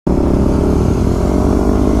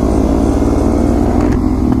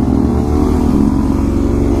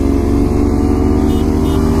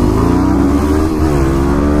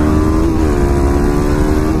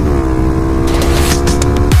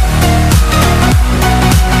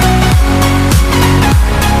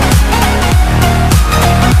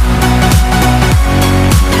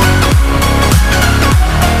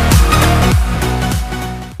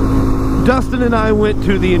Justin and I went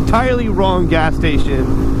to the entirely wrong gas station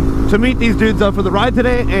to meet these dudes up for the ride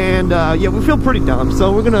today, and yeah, we feel pretty dumb.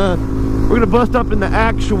 So we're gonna bust up in the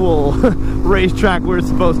actual racetrack we're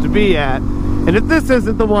supposed to be at. And if this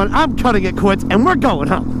isn't the one, I'm cutting it quits and we're going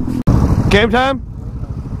home. Game time?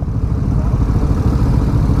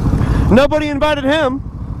 Nobody invited him.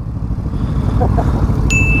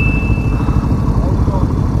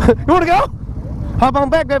 You wanna go? Hop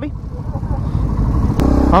on back, baby.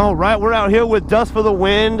 All right, we're out here with Dust for the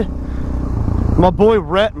Wind. My boy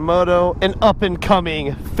WR250, an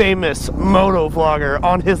up-and-coming famous moto vlogger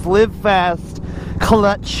on his Live Fast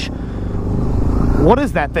clutch. What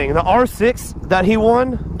is that thing? The R6 that he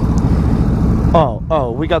won?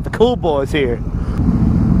 Oh, we got the cool boys here.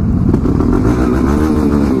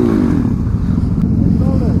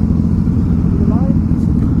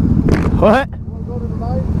 What?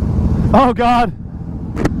 Oh God.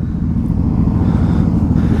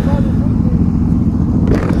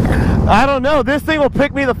 I don't know. This thing will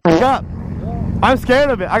pick me the f up. I'm scared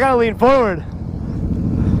of it. I gotta lean forward.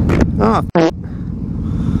 Oh, f.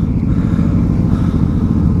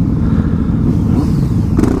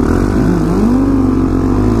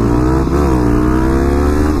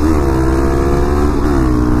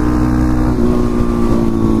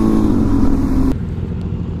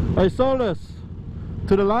 Hey, Soulless,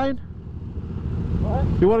 to the line? What?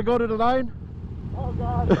 You want to go to the line? Oh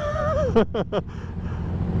God.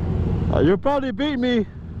 You'll probably beat me.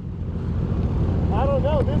 I don't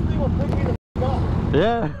know. This thing will pick me the f up.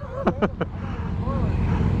 Yeah.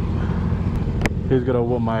 He's gonna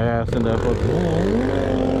whoop my ass in that book.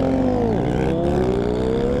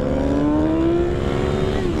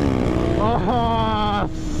 Oh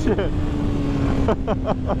shit.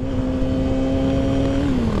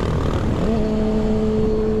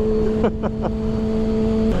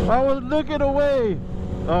 I was looking away.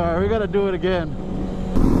 Alright, we gotta do it again.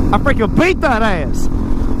 I freaking beat that ass.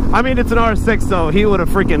 I mean, it's an R6, so he would have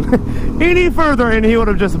freaking any further and he would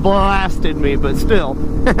have just blasted me, but still,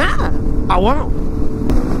 I won't.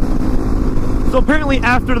 So apparently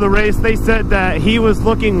after the race, they said that he was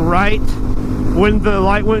looking right when the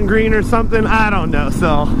light went green or something. I don't know,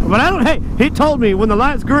 so, but I don't, hey, he told me when the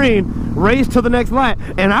light's green, race to the next light,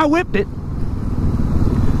 and I whipped it.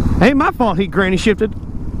 Ain't my fault he granny shifted.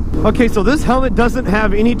 Okay, so this helmet doesn't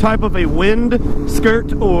have any type of a wind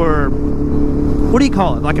skirt or, what do you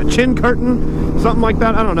call it? Like a chin curtain? Something like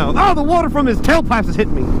that? I don't know. Oh, the water from his tailpipes is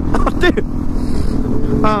hitting me. Oh, dude.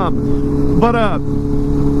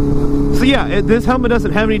 So yeah, this helmet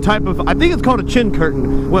doesn't have any type of, I think it's called a chin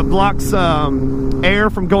curtain, what blocks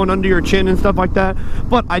air from going under your chin and stuff like that.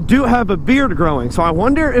 But I do have a beard growing, so I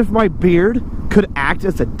wonder if my beard could act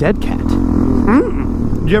as a dead cat.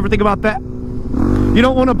 Did you ever think about that? You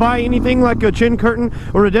don't want to buy anything like a chin curtain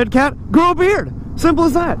or a dead cat? Grow a beard. Simple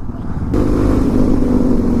as that.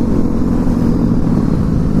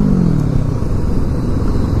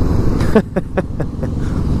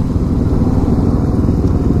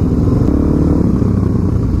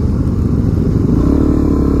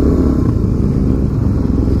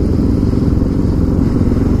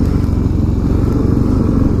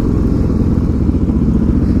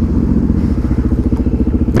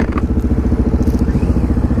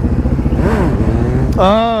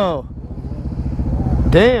 Oh,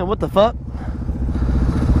 damn, what the fuck?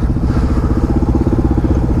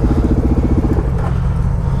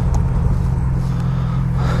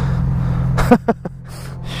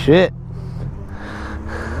 Shit.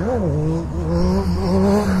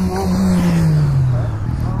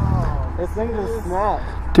 This thing just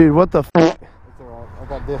snapped. Dude, what the fuck? It's alright, I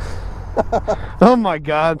got this. Oh my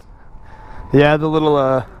God. Yeah, the little,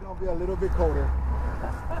 It's gonna be a little bit colder.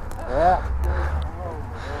 Yeah.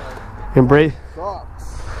 Embrace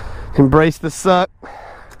the suck.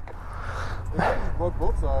 Broke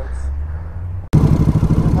both sides.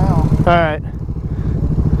 Alright.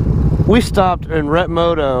 We stopped in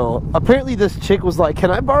WR250. Apparently this chick was like,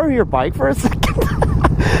 can I borrow your bike for a second?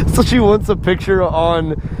 So she wants a picture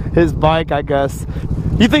on his bike, I guess.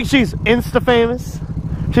 You think she's Insta famous?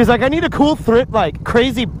 She's like, I need a cool like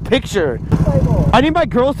crazy picture. I need my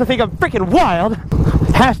girls to think I'm freaking wild.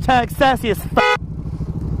 Hashtag sassy as f.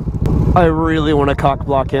 I really want to cock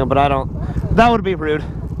block him, but I don't. That would be rude.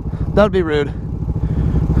 That would be rude.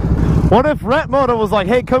 What if WR250 was like,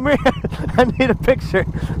 hey, come here. I need a picture.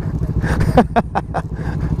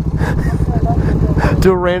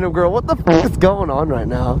 To a random girl. What the f is going on right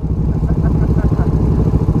now?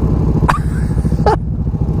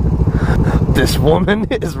 This woman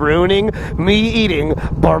is ruining me eating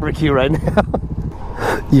barbecue right now.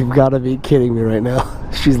 You've got to be kidding me right now.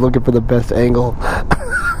 She's looking for the best angle.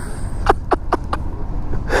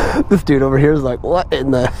 This dude over here is like, what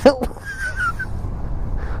in the hell?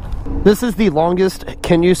 This is the longest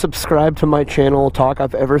 "can you subscribe to my channel" talk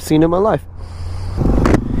I've ever seen in my life.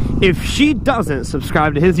 If she doesn't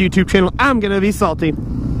subscribe to his YouTube channel, I'm gonna be salty.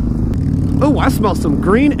 Oh, I smell some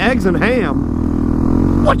green eggs and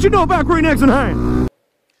ham. What you know about green eggs and ham?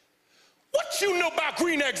 What you know about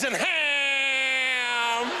green eggs and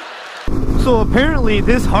ham? So apparently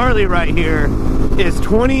this Harley right here is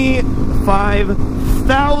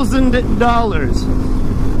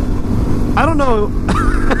 $25,000. I don't know.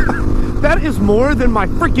 That is more than my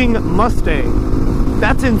freaking Mustang.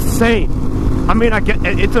 That's insane. I mean, I get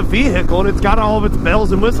it's a vehicle and it's got all of its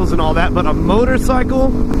bells and whistles and all that, but a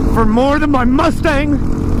motorcycle for more than my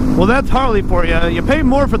Mustang? Well, that's Harley for you. You pay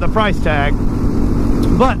more for the price tag.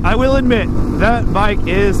 But I will admit, that bike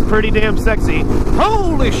is pretty damn sexy.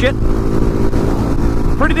 Holy shit!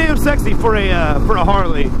 Pretty damn sexy for a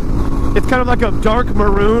Harley. It's kind of like a dark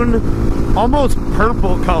maroon, almost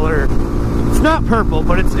purple color. It's not purple,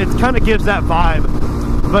 but it kind of gives that vibe.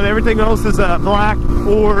 But everything else is black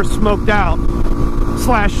or smoked out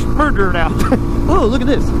 / murdered out. Oh, look at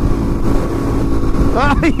this.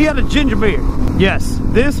 He had a ginger beer. Yes,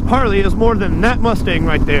 this Harley is more than that Mustang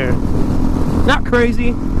right there. Not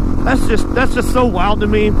crazy. That's just so wild to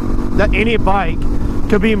me that any bike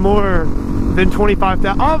could be more than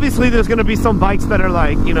 25,000. Obviously, there's going to be some bikes that are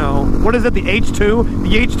like, you know, what is it, the H2?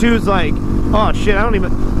 The H2 is like, oh shit, I don't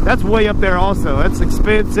even, that's way up there also. That's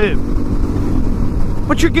expensive.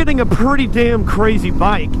 But you're getting a pretty damn crazy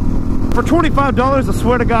bike. For $25, I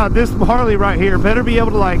swear to God, this Harley right here better be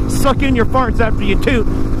able to like suck in your farts after you toot.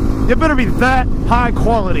 It better be that high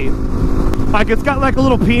quality. Like it's got like a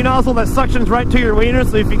little pee nozzle that suctions right to your wiener,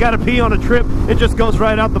 so if you gotta pee on a trip, it just goes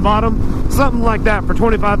right out the bottom. Something like that for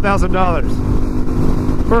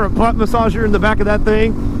 $25,000. For a butt massager in the back of that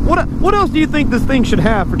thing. What else do you think this thing should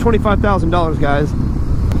have for $25,000, guys?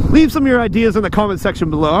 Leave some of your ideas in the comment section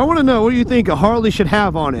below. I want to know what you think a Harley should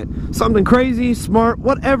have on it. Something crazy, smart,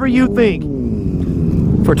 whatever you think.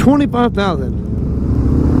 For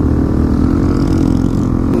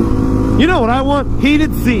 $25,000. You know what I want?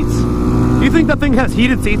 Heated seats. Do you think that thing has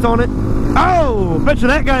heated seats on it? Oh, bet you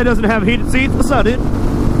that guy doesn't have heated seats. What's up, dude?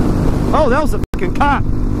 Oh, that was a fucking cop.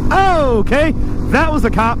 Oh, okay. That was a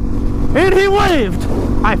cop. And he waved.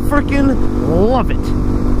 I freaking love it.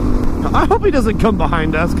 I hope he doesn't come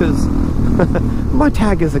behind us, because my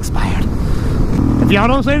tag is expired. If y'all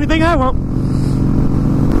don't say anything, I won't.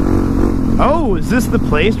 Oh, is this the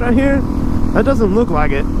place right here? That doesn't look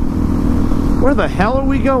like it. Where the hell are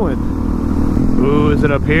we going? Ooh, is it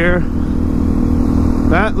up here?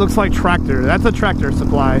 That looks like tractor. That's a tractor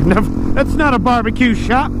supply. That's not a barbecue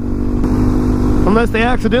shop. Unless they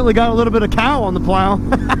accidentally got a little bit of cow on the plow.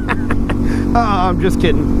 I'm just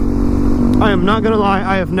kidding. I am not gonna lie,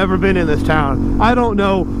 I have never been in this town. I don't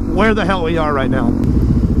know where the hell we are right now.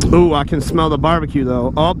 Ooh, I can smell the barbecue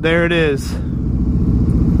though. Oh, there it is.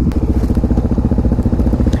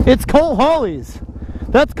 It's Cole Hawley's.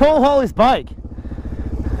 That's Cole Hawley's bike.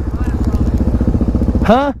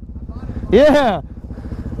 Huh? Yeah.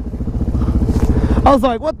 I was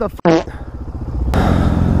like, what the f***?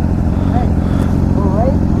 Hey,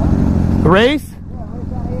 race?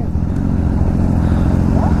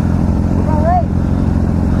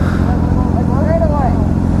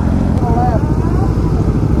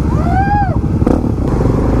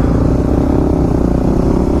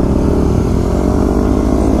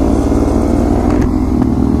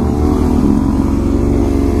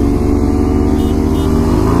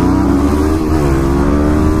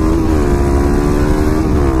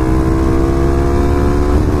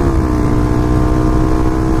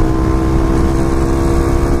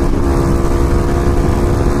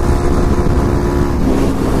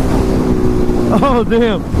 Oh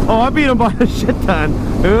damn. Oh, I beat him by a shit ton.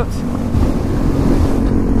 Oops.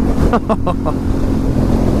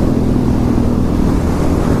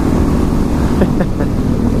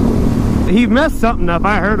 He messed something up.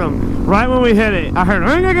 I heard him right when we hit it. I heard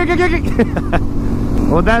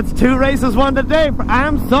him. Well, that's 2 races, 1 today for I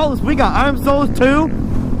Am Soulless. We got I Am Soulless 2.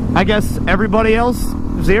 I guess everybody else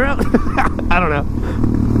 0. I don't know.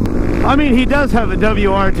 I mean, he does have a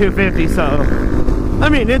WR250, so I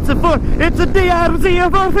mean, it's a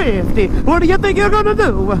DRZ450. What do you think you're gonna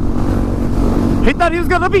do? He thought he was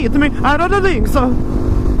gonna beat me. I don't think so.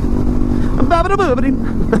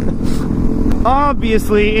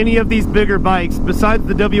 Obviously, any of these bigger bikes, besides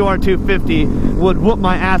the WR250, would whoop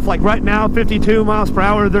my ass. Like right now, 52 miles per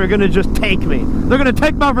hour, they're gonna just take me. They're gonna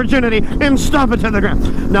take my virginity and stomp it to the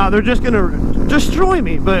ground. No, they're just gonna destroy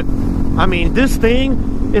me. But, I mean, this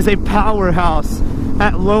thing is a powerhouse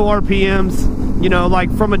at low RPMs. you know,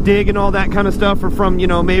 like from a dig and all that kind of stuff, or from, you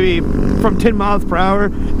know, maybe from 10 miles per hour,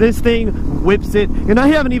 this thing whips it. And I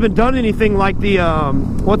haven't even done anything like the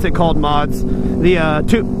what's it called mods, the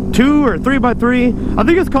 2 or 3x3. I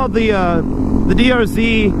think it's called the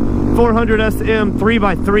DRZ400sm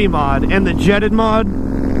 3x3 mod and the jetted mod.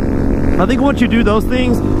 I think once you do those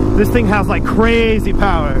things, this thing has like crazy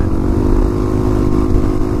power.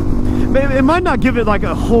 It might not give it like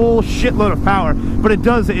a whole shitload of power, but it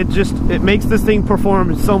does. It makes this thing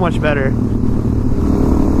perform so much better.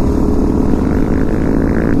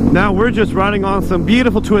 Now we're just riding on some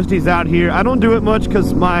beautiful twisties out here. I don't do it much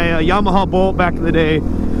because my Yamaha Bolt back in the day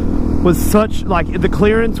was such, like, the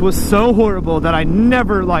clearance was so horrible that I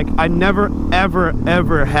never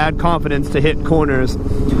ever had confidence to hit corners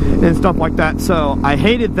and stuff like that. So I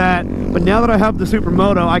hated that, but now that I have the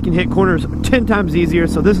Supermoto, I can hit corners 10 times easier.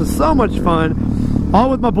 So this is so much fun. All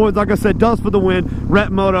with my boys, like I said, Dust for the Win, Rep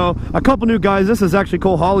Moto, a couple new guys. This is actually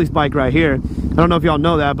Cole Hawley's bike right here. I don't know if y'all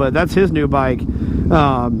know that, but that's his new bike.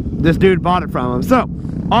 This dude bought it from him. So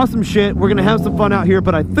awesome shit. We're gonna have some fun out here,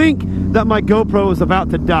 but I think that my GoPro is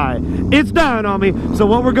about to die. It's dying on me. So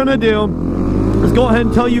what we're gonna do is go ahead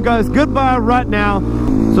and tell you guys goodbye right now.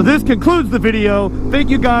 So this concludes the video. Thank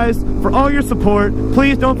you guys for all your support.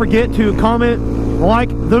 Please don't forget to comment, like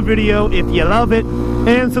the video if you love it,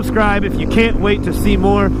 and subscribe if you can't wait to see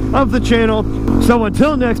more of the channel. So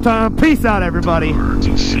until next time, peace out everybody.